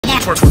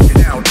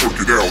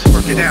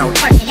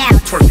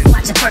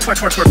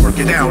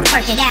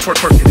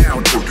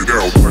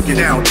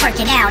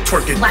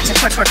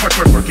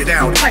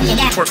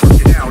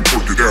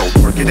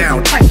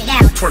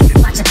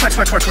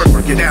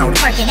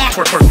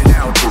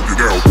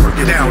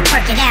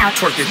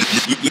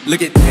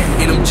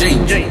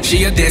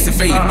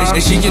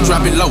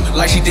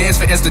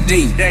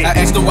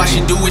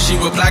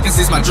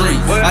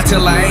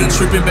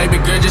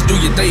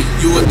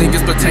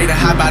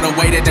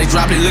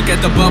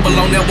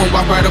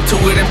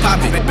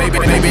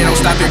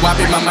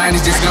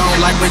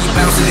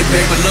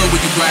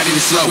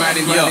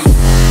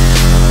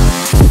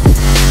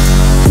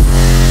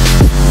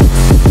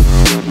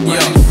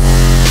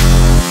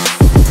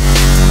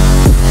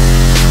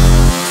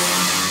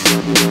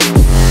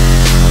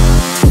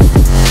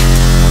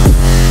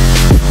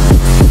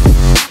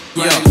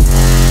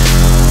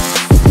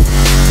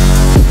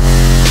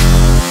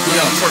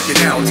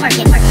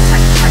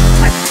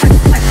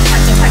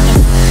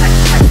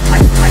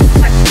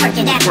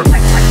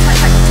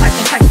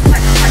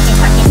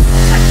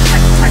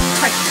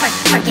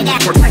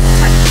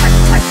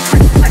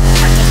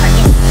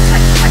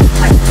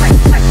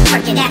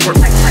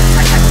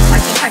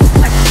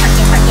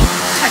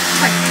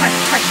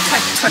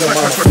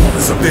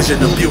It's a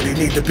vision of beauty,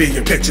 need to be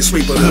your picture.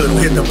 Sweep a hood,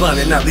 hit the blunt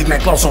and not leave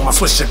that gloss on my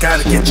swisher.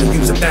 Gotta get you,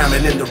 use a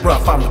diamond in the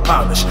rough, I'm the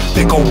polish.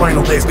 Big old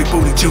rhino legs, big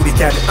booty Judy,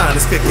 got it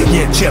honest.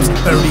 50-inch chips,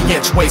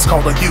 30-inch waist,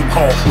 called a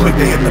U-Haul. Quick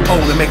to hit the pole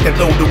and make that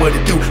load do what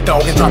it do.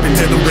 Dog and drop it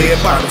to the red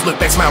bottoms. Look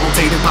back, smile,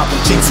 rotating, popping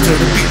cheeks to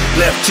the beat.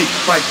 Left cheek,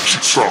 right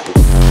cheek, stop it.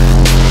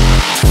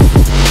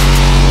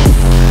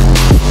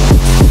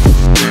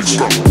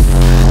 Stop it.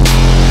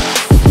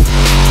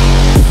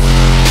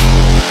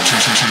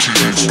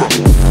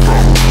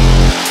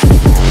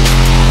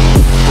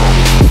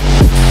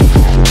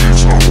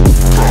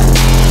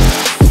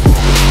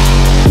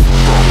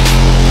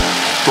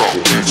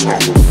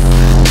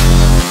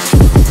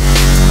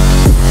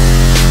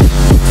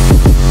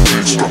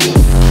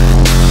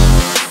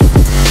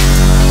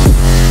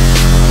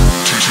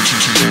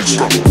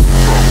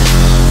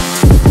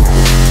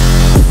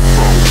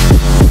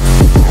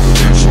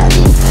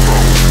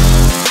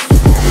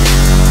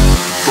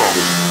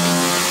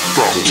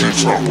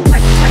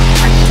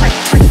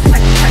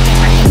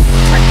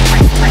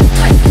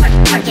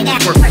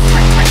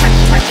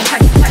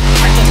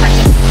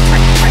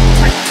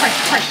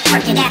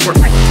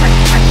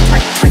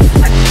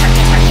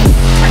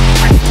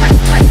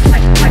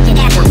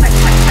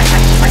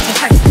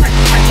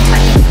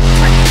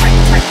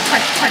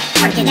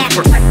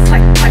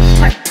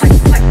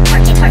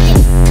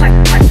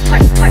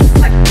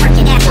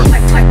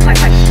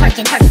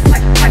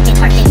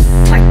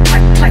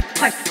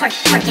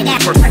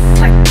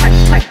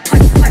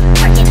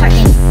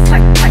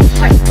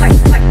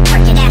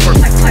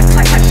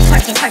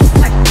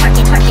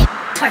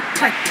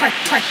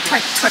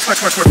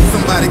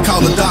 Somebody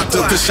call a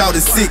doctor, cause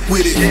shawty's sick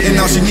with it. And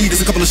all she need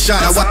is a couple of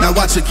shots. Now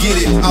watch her get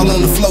it. All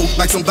on the floor,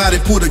 like somebody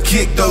put a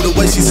kick though. The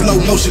way she slow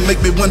motion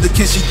make me wonder,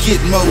 can she get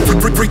more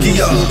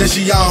freakier than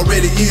she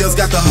already is?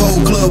 Got the whole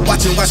club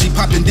watching while she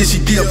popping, did she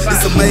dip?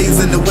 It's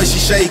amazing the way she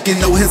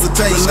shaking, no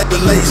hesitation.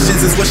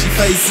 Relations is what she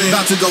facing.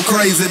 About to go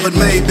crazy, but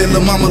maybe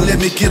lil' mama let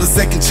me get a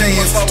second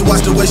chance to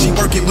watch the way she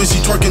work it when she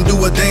twerking, do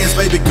a dance.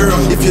 Baby girl,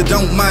 if you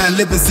don't mind,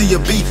 let me see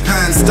your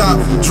behind. Stop,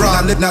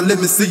 drop, now let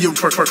me see you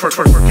work it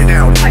out, work it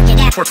out, work it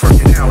out, work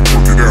it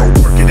out,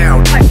 work it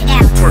out, work it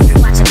out, work it,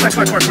 watch it, work it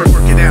out,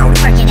 work it out,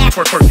 work it out,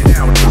 work it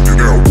out, work it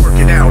out, work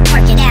it out,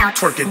 work it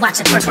out, work it, watch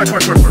it, work it out,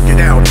 work it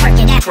out, work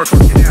it out, work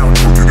it out,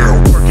 work it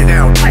out, work it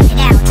out, work it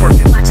out, work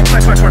it, watch it,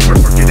 work it out, work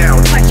it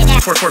out,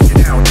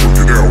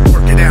 work it out, work it out, work it out,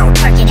 work it out,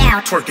 work it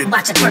out, work it,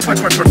 watch it, work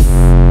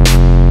it.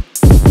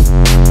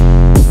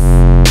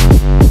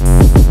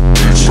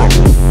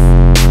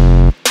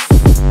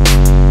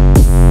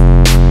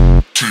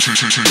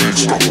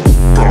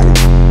 Stop.